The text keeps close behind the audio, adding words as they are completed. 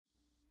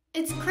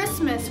It's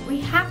Christmas.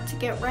 We have to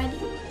get ready.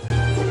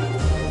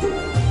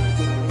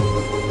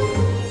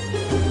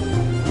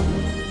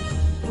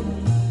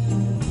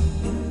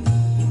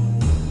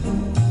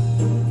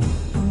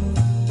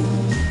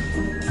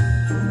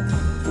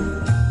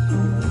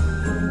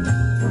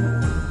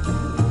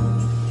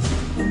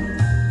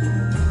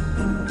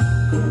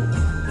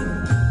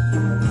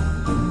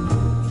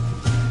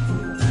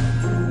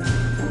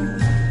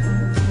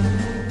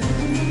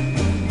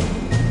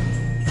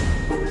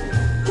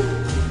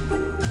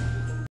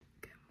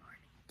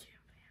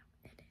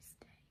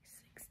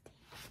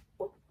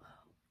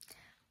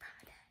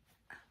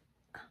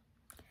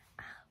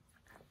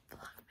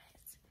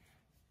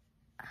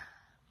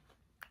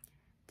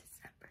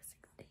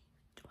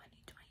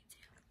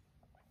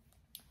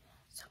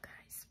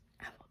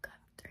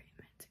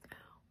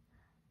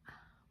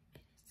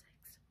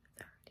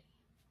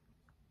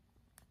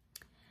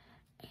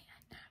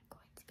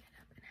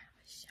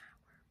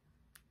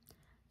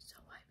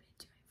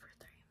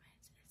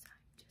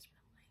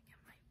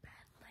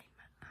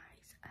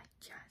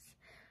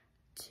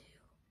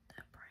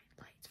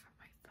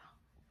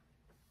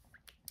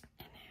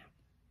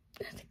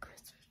 The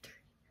Christmas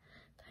tree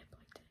that I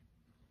plugged in.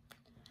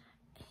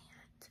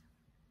 And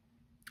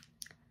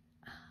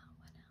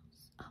what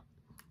else? Oh,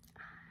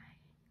 I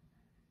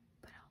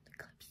put all the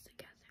clips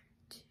together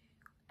to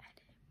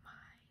edit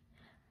my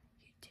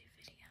YouTube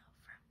video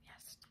from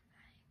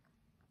yesterday.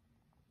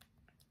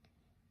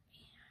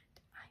 And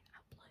I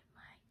upload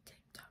my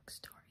TikTok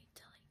story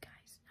to let you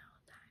guys know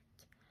that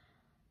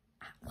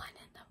at 1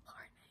 in the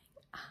morning,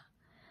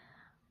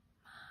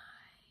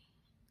 my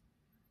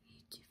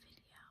YouTube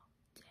video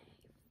day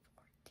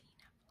 14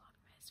 of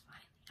Vlogmas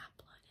finally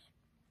uploaded,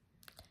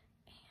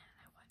 and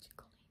I watched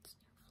Colleen's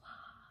new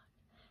vlog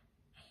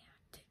and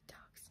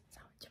TikToks and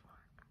so much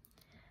more.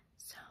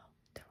 So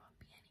there won't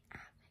be any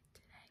advent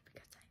today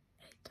because I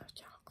ate the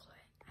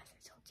chocolate, as I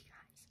told you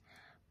guys.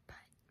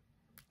 But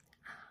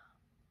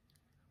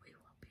we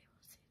will be able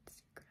to see the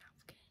secret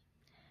elf game,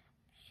 and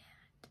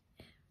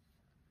if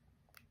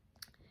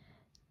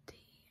the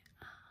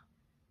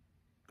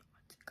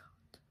what's it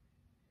called?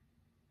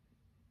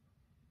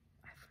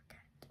 I forget.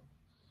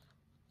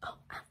 Oh,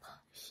 I'm on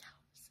the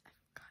shelves. I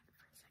forgot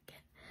for a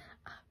second.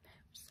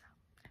 So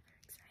I'm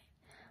very excited.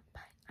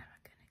 But I'm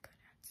not gonna go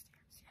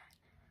downstairs yet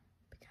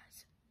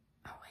because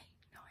oh wait,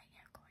 no, I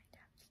am going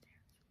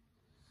downstairs.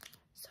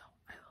 So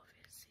I will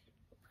visit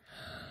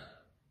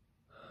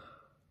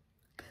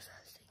because I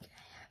was thinking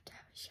I have to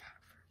have a shower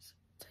first.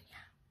 So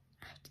yeah,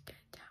 I have to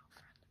get down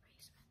from the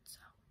basement. So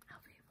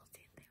I'll be able to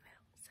see if they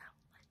will. So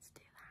let's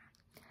do that.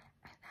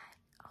 And then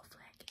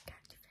hopefully I can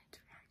catch Finn's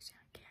reaction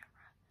on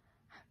camera.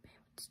 I haven't been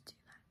able to do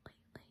that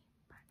lately,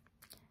 but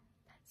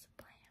that's the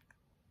plan.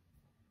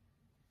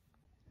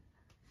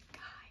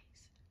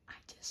 Guys, I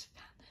just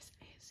found this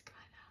is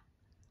kinda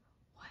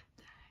what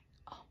the heck?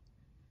 Oh,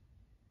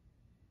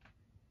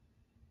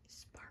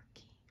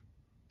 Sparky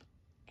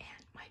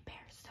and my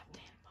bear stuffed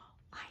animal.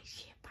 I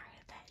see a part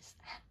of this.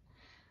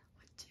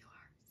 With 2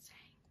 hearts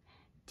saying,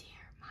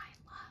 "Dear my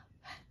love."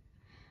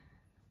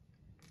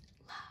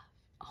 Love.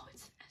 Oh,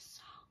 it's a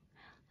song.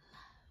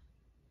 Love.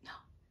 No,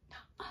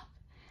 of.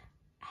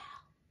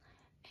 L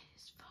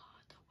is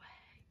for the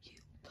way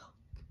you look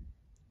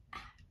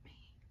at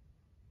me.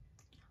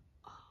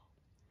 O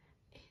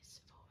is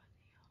for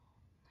the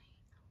only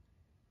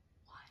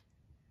one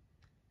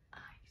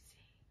I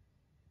see.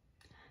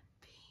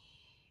 V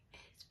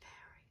is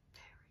very,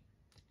 very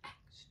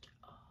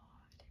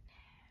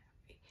extraordinary.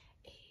 E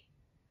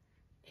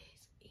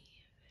is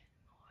even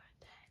more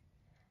than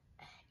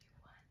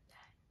anyone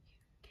that you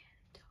can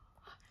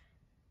adore.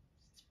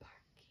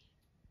 Sparky.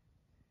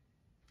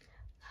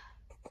 Love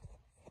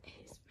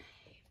is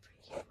made for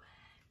you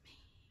and me.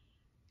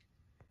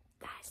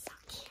 That's so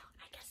cute.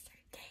 I guess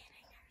they're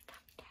dating or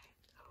something.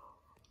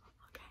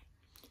 Oh, okay.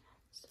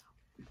 So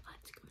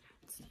let's go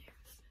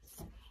downstairs and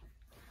see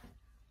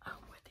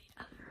where the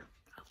other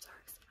elves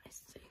are. It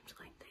seems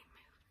like they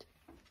moved.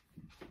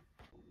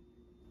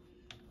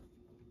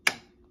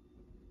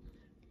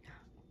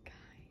 Now,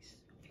 guys,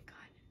 we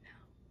gotta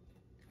know.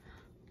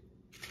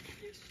 And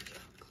there's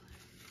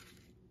chocolate.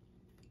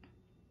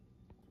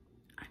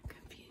 I'm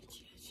confused.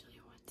 Usually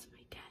once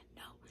we get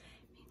no,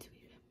 it means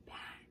we've been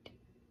bad.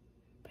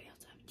 But you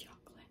also have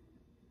chocolate.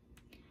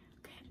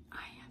 Okay,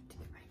 I have to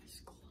get ready for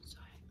school, so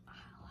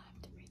I'll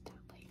have to read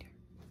that later.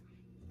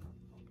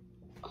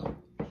 Oh,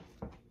 the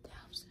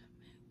elves have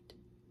moved.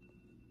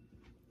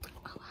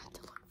 I'll have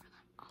to look for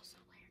them also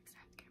later because I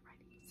have to get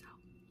ready. So,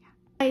 yeah.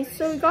 Okay,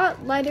 so we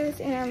got letters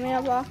in our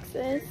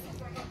mailboxes,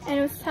 and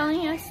it was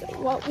telling us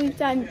what we've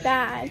done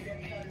bad.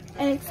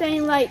 And it's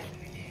saying, like,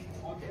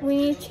 we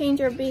need to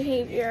change our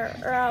behavior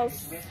or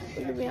else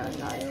we could be on the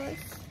naughty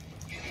list.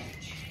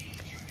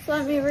 So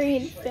let me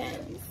read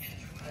Finn's.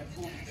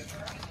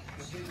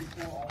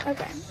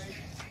 Okay.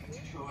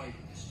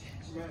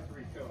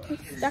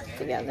 It's stuck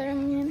together,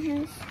 me and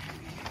his.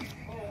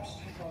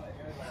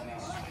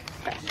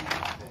 Okay.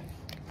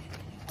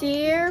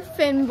 Dear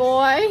Finn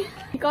boy,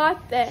 I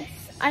got this.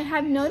 I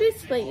have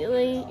noticed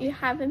lately you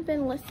haven't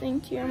been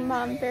listening to your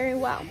mom very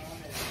well.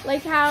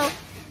 Like how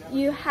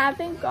you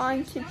haven't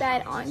gone to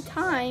bed on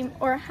time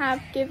or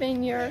have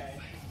given your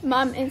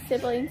mom and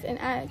siblings an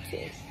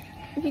attitude.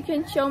 If you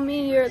can show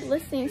me your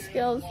listening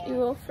skills, you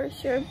will for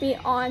sure be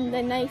on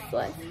the nice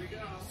list.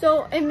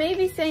 So it may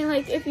be saying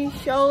like if you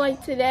show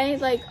like today,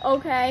 like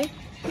okay,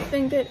 it's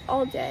been good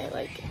all day,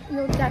 like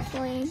you'll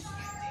definitely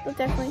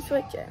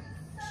switch it.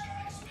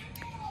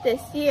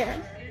 This year,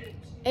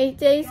 8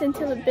 days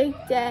until the big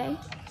day,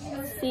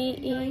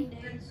 CE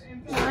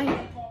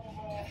 9.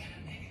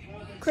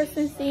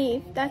 Christmas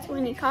Eve, that's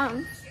when he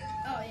comes.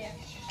 Oh yeah.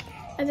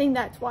 I think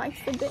that's why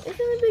it's the big, isn't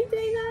the big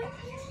day that?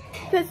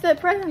 Because the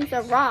presents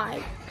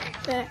arrive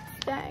the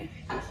next day.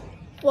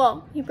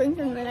 Well, he brings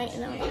them the night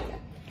and then we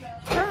get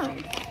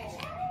them.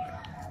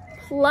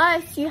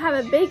 Plus, you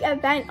have a big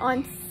event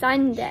on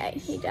Sunday,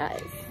 he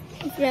does.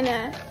 He's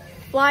gonna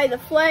fly the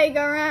flag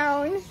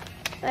around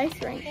the ice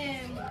rink.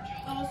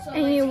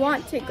 And you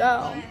want to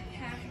go.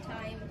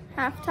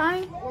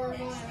 Halftime? Or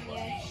go on the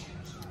ice.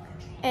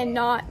 And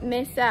not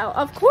miss out.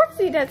 Of course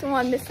he doesn't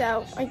want to miss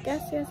out. I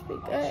guess he has to be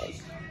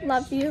good.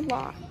 Love you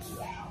lots.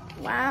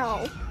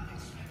 Wow.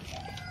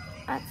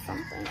 That's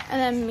something. And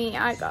then me,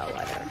 I got a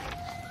letter.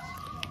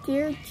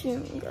 Dear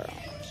June girl.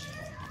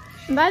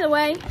 And by the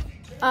way,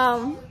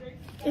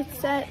 it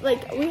said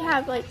like we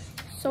have like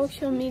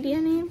social media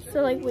names,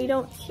 so like we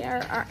don't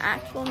share our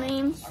actual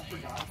names.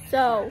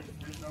 So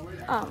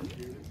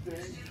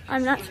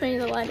I'm not showing you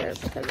the letter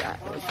because that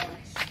was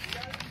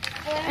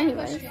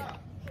anyways.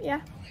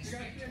 Yeah.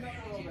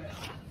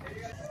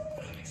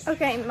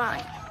 Okay,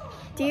 mine.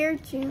 Dear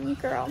June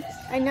girl,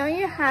 I know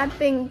you have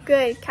been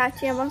good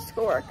catching up on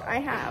schoolwork. I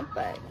have,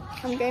 but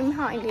I'm getting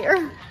behind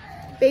here.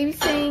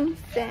 Babysitting,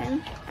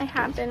 Finn, I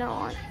have been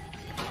on.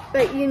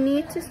 But you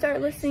need to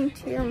start listening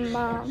to your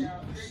mom.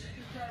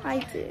 I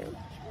do.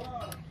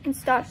 And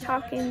stop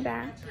talking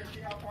back.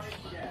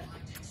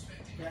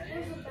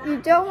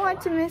 You don't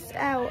want to miss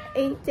out.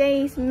 8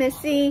 days,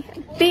 Missy.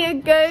 Be a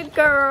good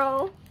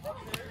girl.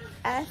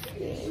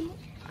 Effie.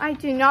 I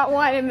do not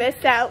want to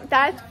miss out,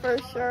 that's for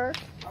sure.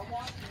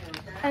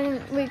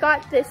 And we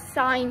got this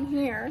sign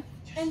here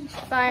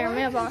by our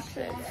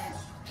mailboxes.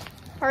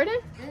 Pardon?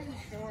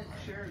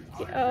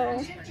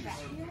 Oh.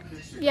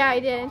 Yeah, I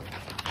did.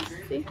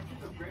 See?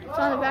 It's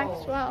on the back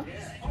as well.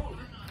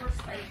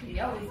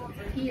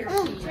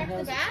 Check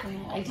the back?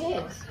 I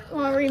did.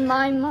 Want to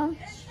remind Mom?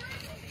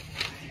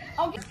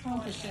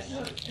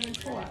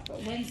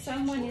 But when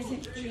someone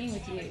isn't agreeing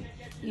with you,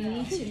 you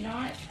need to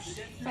not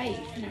fight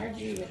and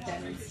argue with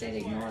them. Instead,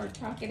 ignore or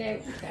talk it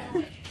out with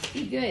them.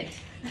 Be good.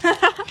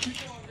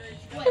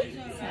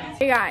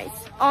 Hey guys,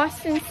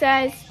 Austin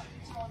says,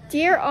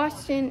 Dear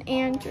Austin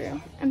Andrew,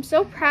 I'm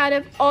so proud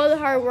of all the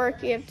hard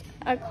work you have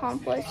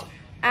accomplished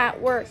at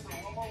work,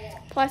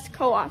 plus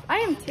co-op. I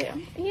am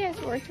too. He has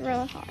worked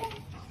really hard.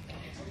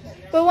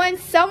 But when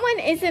someone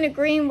isn't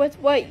agreeing with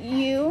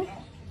you,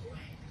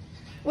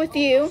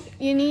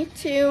 you need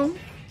to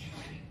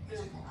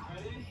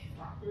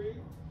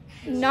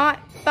not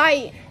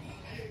fight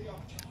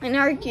and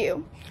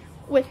argue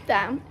with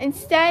them.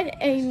 Instead,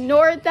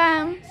 ignore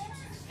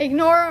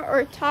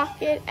or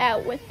talk it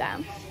out with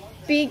them.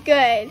 Be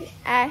good,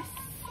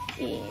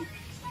 S.E.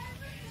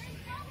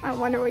 I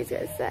wonder what he's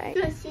gonna say.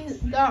 This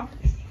is the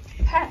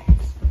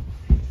pets.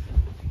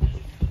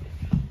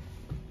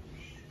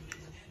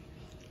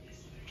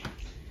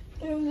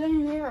 It was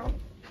in here.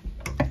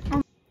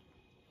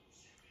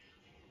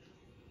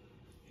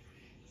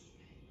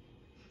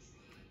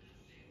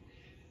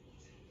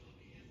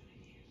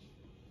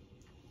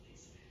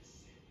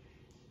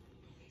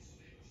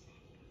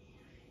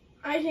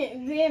 I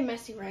can't. We have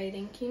messy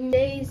writing. Can you?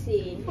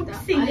 Daisy.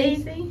 Oopsie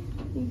daisy.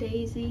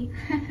 Daisy.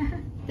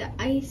 The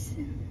ice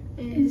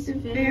is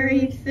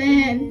very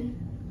thin.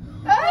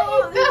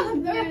 Oh,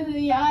 through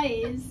the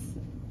ice.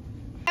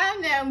 I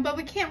know, but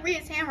we can't read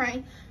his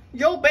handwriting.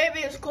 Yo,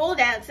 baby, it's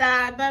cold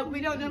outside, but we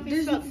don't know if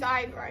he's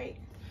outside right.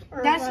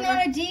 That's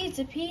not a D, it's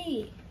a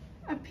P.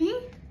 A P?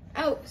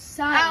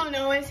 Outside. I don't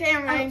know, his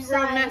handwriting's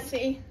real Outside.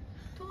 messy.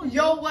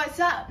 Yo,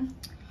 what's up?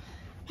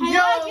 How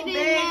Yo, you baby,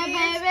 doing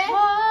there, it's baby?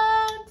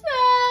 cold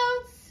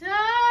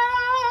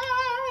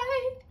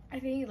outside. I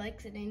think he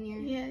likes it in here.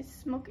 Yeah, it's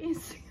smoking.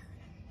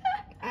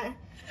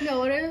 No,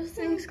 what are those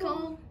things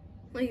called?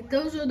 Like,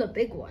 those are the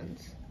big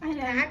ones.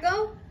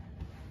 Tobacco?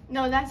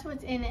 No, that's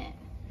what's in it.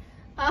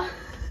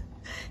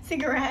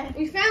 Cigarette.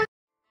 We found.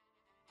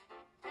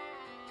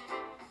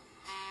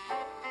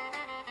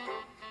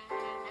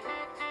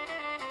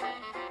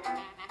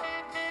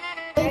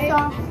 It's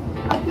off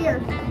up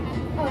here.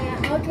 Oh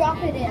yeah, I'll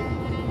drop it in.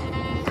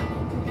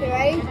 Okay,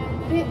 ready?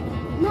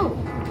 No.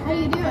 How do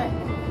you do it?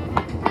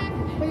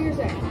 Put yours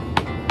there.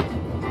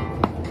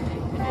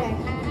 Okay.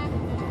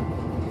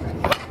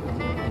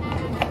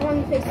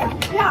 One face up.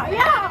 Yeah.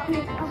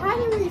 How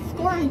do we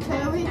score each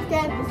other? We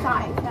get the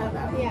sides. How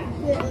about it? Yeah,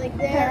 like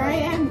There there. I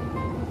am.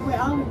 Wait,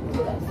 I'll do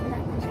this.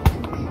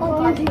 Okay. Oh,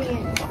 God,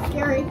 God.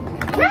 scary.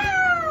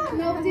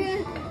 No,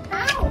 dude.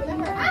 Ow!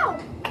 Never. Ow!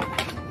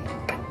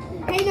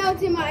 Hey, no,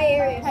 it's in my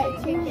area. Hey,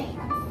 two hands.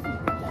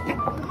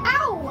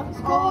 Ow!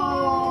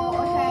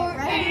 Oh,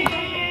 okay.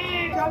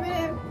 Ready? Drop it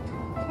in.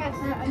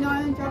 No,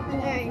 I'm dropping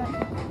it in.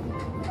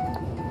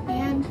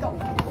 And go.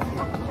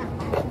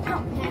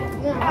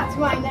 No, that's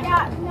mine.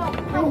 Yeah, no.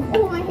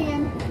 Oh, my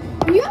hand.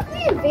 You have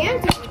the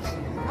advantage.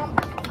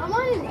 I'm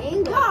on an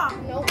angle. Ah.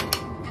 Nope.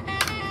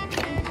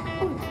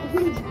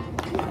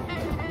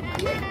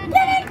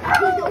 Get it!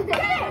 Oh,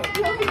 get it!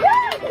 Good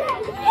job.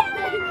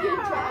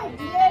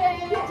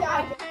 Yay! Good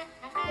job.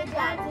 Good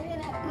job.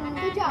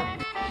 Good job.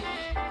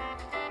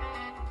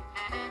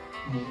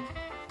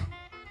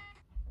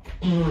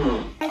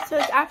 Okay, so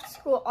it's after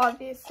school,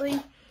 obviously,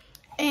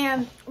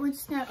 and we're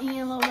just now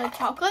eating a little bit of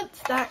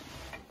chocolates that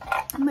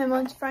my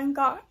mom's friend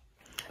got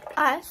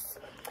us,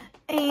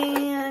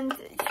 and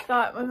she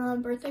got my mom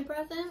a birthday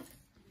present.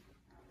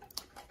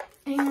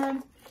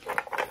 And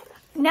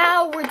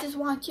now we're just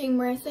watching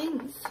Rare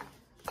Things.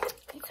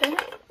 Okay.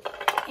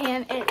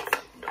 And it's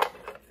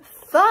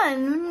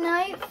Fun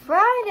Night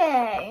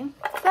Friday.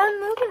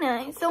 Fun movie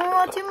night. So we're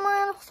watching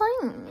Rare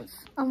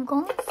Things. I'm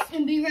going.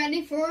 And be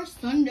ready for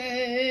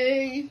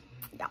Sunday.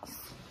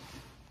 Yes.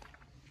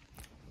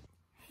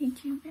 Hey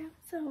June Fam,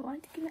 so I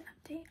wanted to give an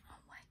update on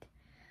what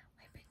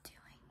we've been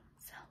doing.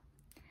 So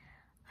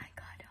I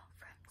got home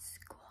from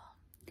school,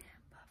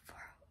 but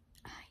before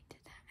I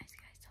did that, as you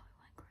guys saw, we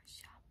went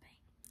grocery shopping,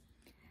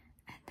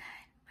 and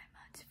then my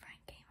mom's friend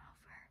came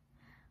over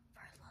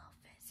for a little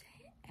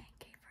visit and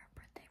gave her a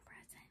birthday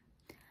present.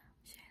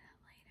 I'll show you that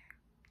later.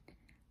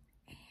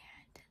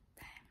 And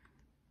then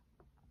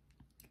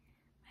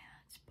my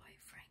mom's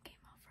boyfriend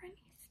came over and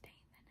he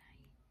stayed the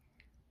night.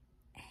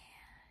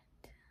 And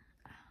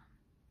I'm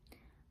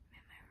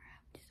in my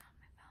room just on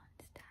my phone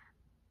and stuff.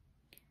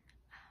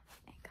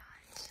 And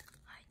guys,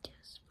 I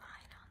just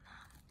spied on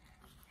them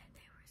and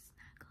they were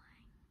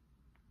snuggling.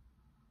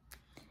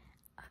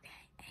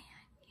 Okay,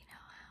 and you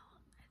know how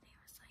I think it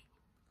was like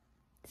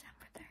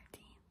December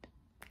 13th,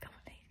 a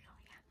couple days ago,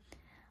 yeah.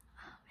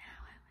 How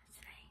I was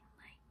saying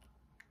like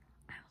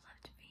I would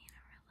love to be in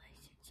a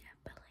relationship,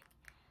 but like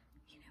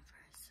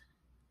universe,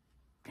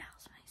 that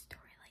was my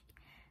story, like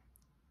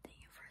the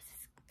universe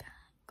is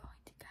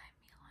going to guide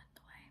me along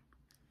the way.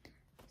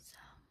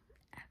 So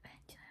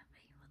eventually I'll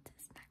be able to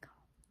snuggle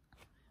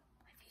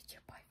my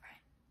future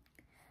boyfriend.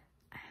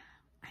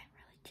 I'm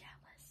really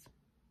jealous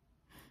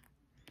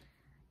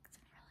because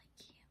I'm really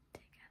cute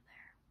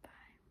together,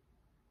 but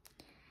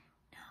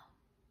no,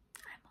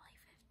 I'm only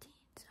 15,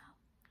 so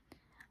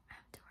I don't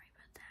have to worry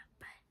about that.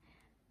 But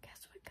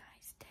guess what,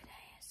 guys?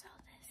 Today I saw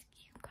this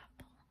cute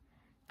couple.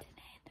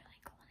 Today they're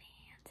like holding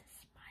hands and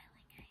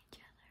smiling at each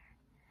other.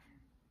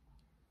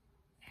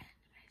 And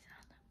I saw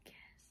them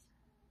kiss.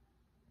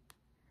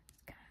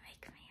 It's gonna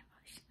make me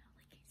emotional.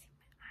 Like you see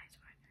my eyes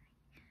watering.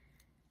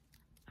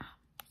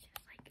 It's just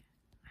like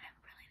I'm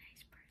a really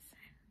nice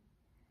person.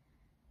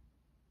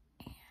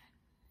 And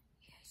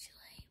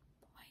usually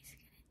boys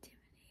get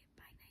intimidated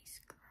by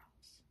nice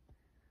girls.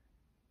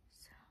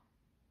 So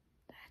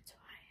that's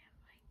why I'm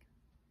like,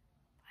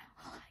 I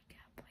don't like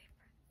a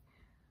boyfriend.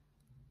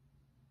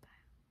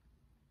 But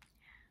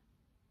yeah.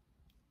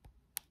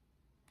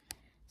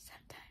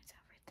 Sometimes I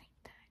overthink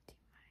that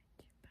too much,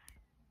 but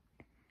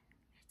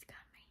it's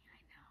coming, I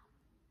know.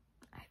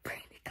 I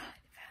pray to God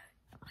about it.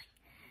 I'm like,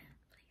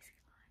 please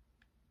God.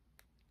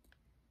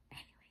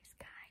 Anyways,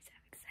 guys, I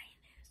have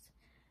exciting news.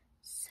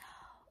 So,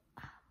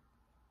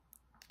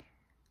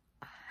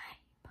 I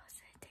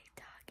posted a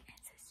TikTok and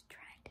it's this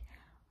trend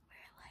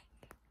where like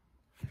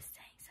it was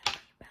saying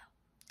something about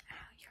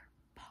how you're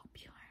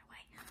popular,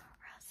 right?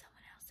 Or how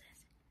someone else is.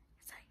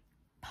 It's like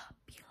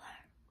popular.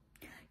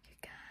 You're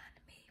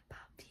gonna be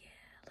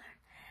popular.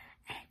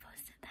 And I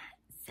posted that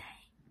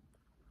saying,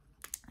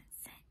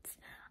 since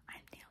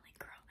I'm the only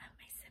girl of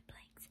my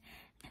siblings,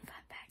 and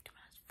fun fact,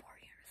 when I was 4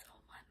 years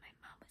old, when my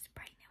mom was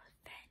pregnant with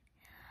Finn,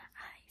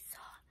 I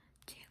saw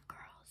two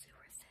girls who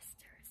were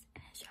sisters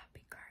in a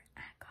shopping cart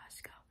at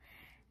Costco,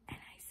 and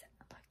I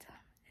looked at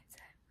them and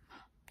said,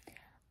 Mom,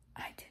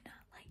 I do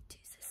not like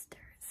two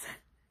sisters.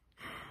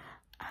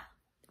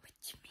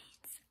 Which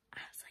means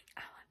I was like,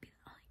 I want to be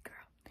the only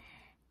girl.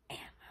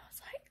 And I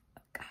was like,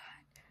 oh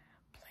God,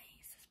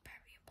 please, this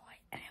better be a boy.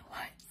 And it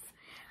was.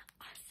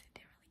 Honestly,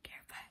 didn't really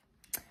care, but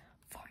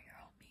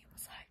 4-year-old me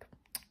was like,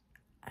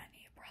 I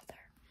need a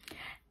brother.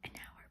 And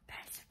now we're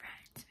best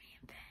friends, me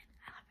and Ben.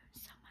 I love him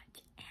so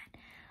much. And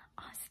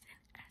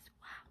Austin as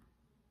well.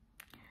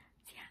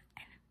 So yeah,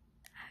 and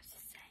I was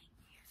just saying,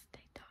 here's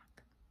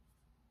TikTok.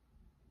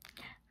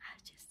 I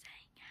was just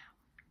saying how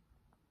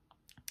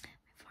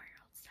my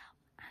 4-year-old self,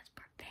 I was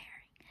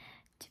preparing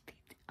to be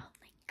the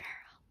only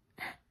girl.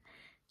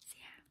 So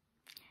yeah.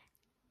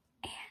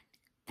 And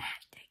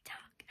that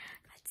TikTok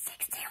got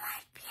 61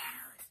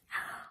 views.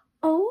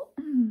 Oh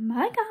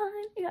my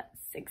God, you got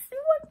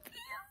 61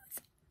 views.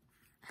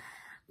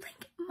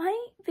 Like my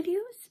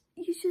videos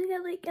usually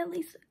get like at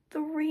least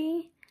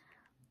 3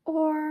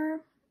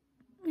 or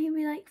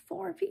maybe like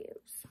 4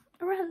 views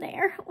around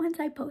there once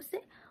I post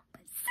it.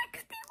 But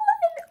 61,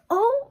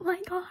 oh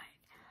my God.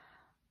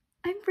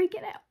 I'm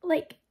freaking out.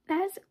 Like,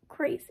 That's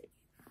crazy.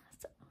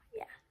 So,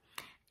 yeah.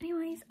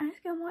 Anyways, I'm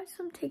just gonna watch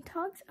some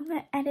TikToks. I'm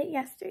gonna edit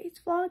yesterday's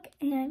vlog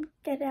and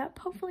get it up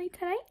hopefully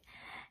tonight.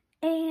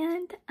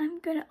 And I'm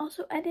gonna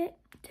also edit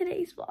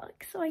today's vlog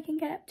so I can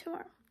get up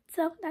tomorrow.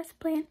 So that's the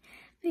plan.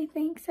 If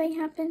anything exciting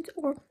happens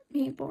or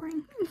me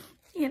boring,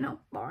 you know,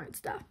 boring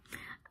stuff,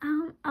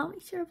 I'll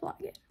make sure to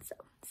vlog it. So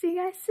see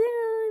you guys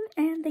soon.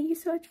 And thank you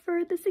so much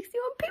for the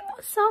 61 people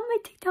who saw my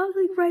TikTok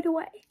like right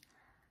away.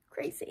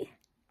 Crazy.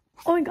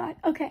 Oh my god.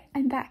 Okay,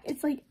 I'm back.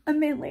 It's like a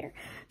minute later.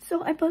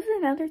 So I posted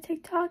another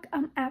TikTok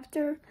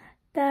after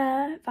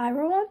the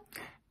viral one.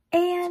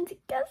 And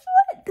guess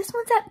what? This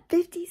one's at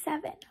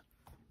 57.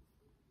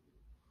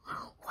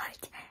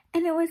 What?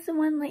 And it was the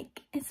one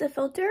like, it's a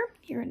filter.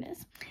 Here it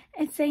is.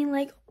 It's saying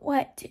like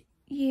what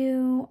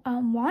you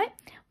want,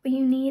 what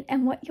you need,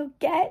 and what you'll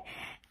get.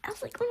 I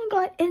was like, oh my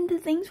god. And the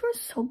things were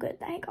so good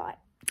that I got.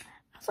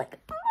 I was like,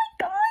 oh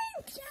my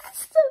god,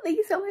 yes. So thank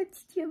you so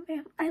much, June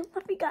Fam. I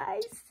love you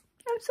guys.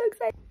 I'm so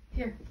excited.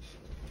 Here.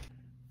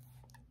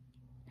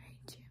 Hey,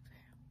 June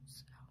Fam.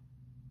 So,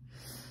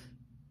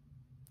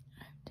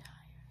 I'm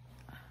tired.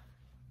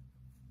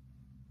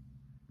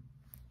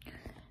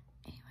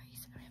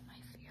 Anyways, I'm in my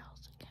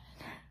feels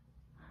again.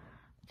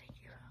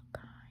 Thinking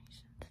about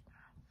guys and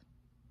stuff.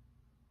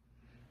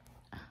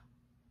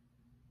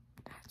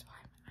 That's why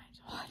my eyes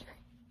are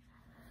watering.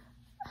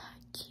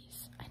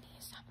 Jeez, I need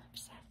to stop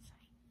obsessing.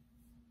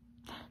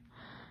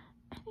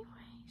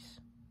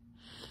 Anyways,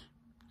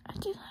 I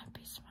do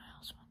happy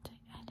smiles once I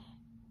edit.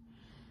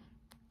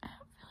 I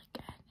don't feel like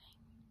editing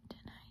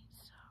tonight,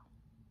 so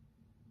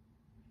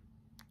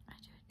I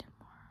do it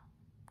tomorrow.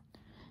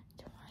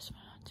 Tomorrow's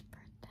my aunt's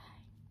birthday.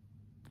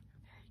 I'm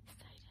very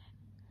excited.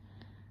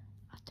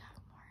 I'll talk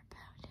more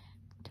about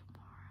it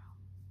tomorrow.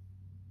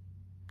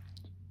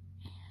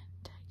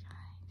 And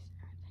guys,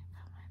 everything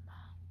about my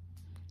mom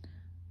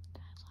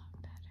that I love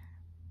better.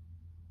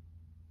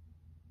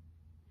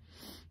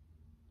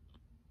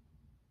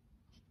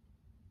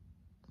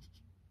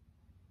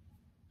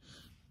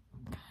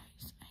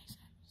 Guys, I just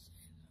have to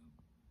say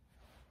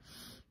though,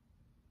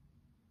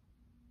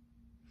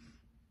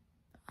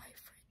 I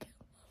freaking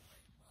love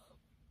my mom.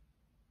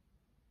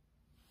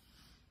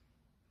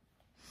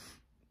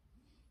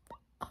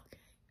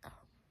 Okay,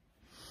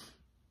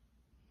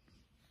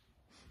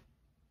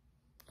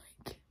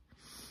 like,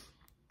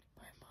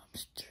 my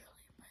mom's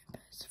truly my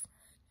best friend.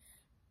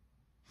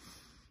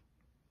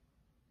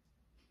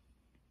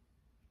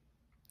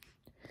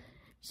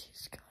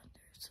 She's gone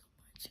through so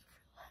much over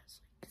the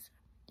last like 7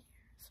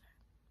 years, and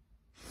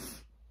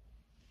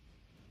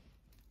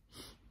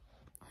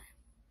I'm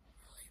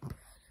really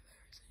proud of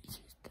everything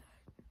she's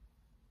done.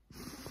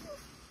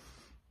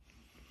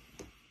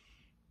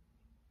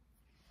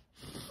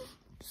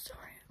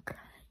 Sorry, I'm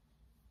crying.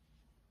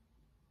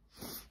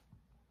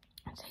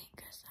 I think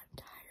because I'm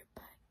tired,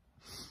 but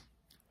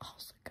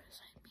also because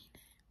I mean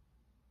it.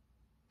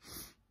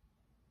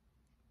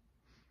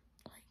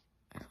 Like,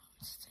 I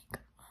always think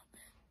of mom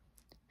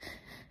and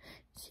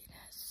she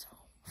does so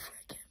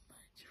freaking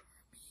much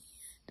for me,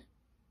 and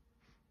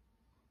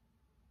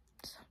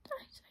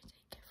sometimes I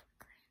take it for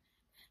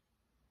granted, and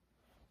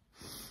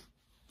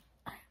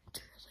I am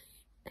truly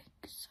like,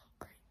 so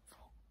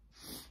grateful.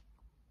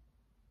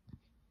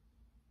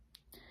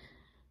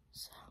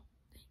 So,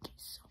 thank you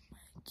so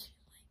much.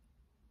 Like,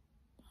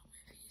 mom,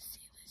 if you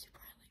see this, you're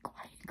probably like,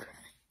 why are you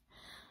crying?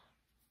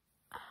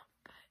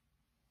 But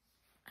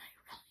I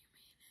really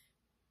mean it.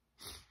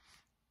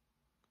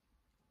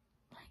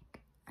 Like,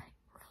 I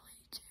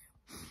really do.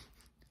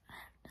 I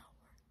have no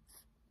words.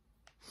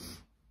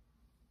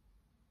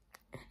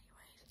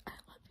 Anyways, I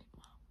love you,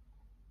 Mom.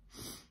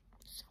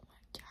 So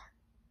much heart.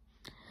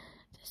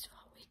 This is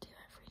what we do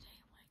every day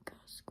when I go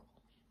to school.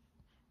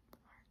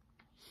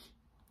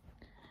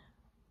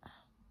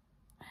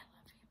 I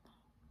love you,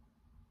 Mom.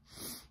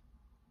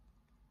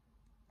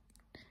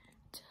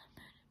 To the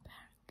moon and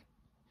back.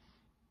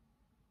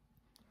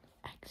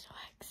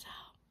 XOXO.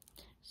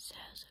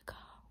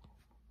 Suzuko.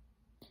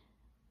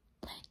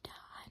 Linda,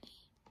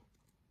 honey.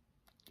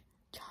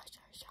 Josh.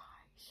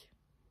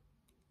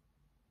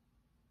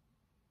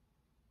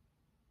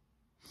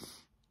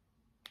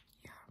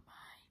 You're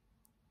mine.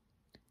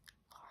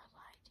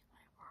 Lorelai, do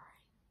my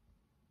worry.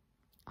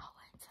 All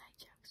inside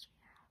jokes we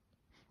have.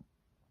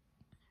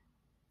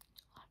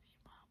 Love you,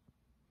 Mom.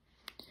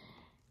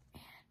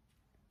 And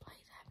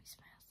please happy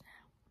smiles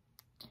now.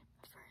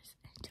 But first,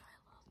 enjoy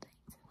little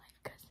things in life,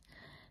 because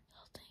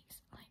little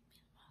things like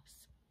me the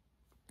most.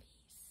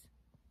 Peace.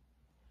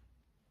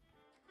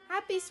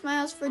 Happy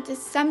smiles for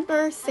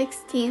December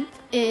 16th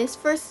is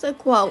first the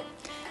quote.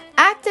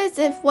 Act as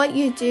if what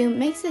you do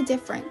makes a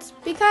difference,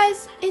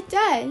 because it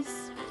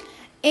does.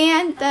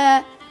 And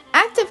the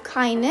act of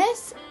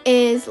kindness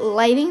is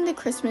lighting the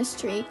Christmas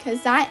tree,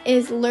 because that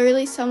is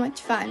literally so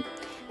much fun.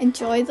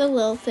 Enjoy the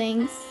little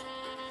things.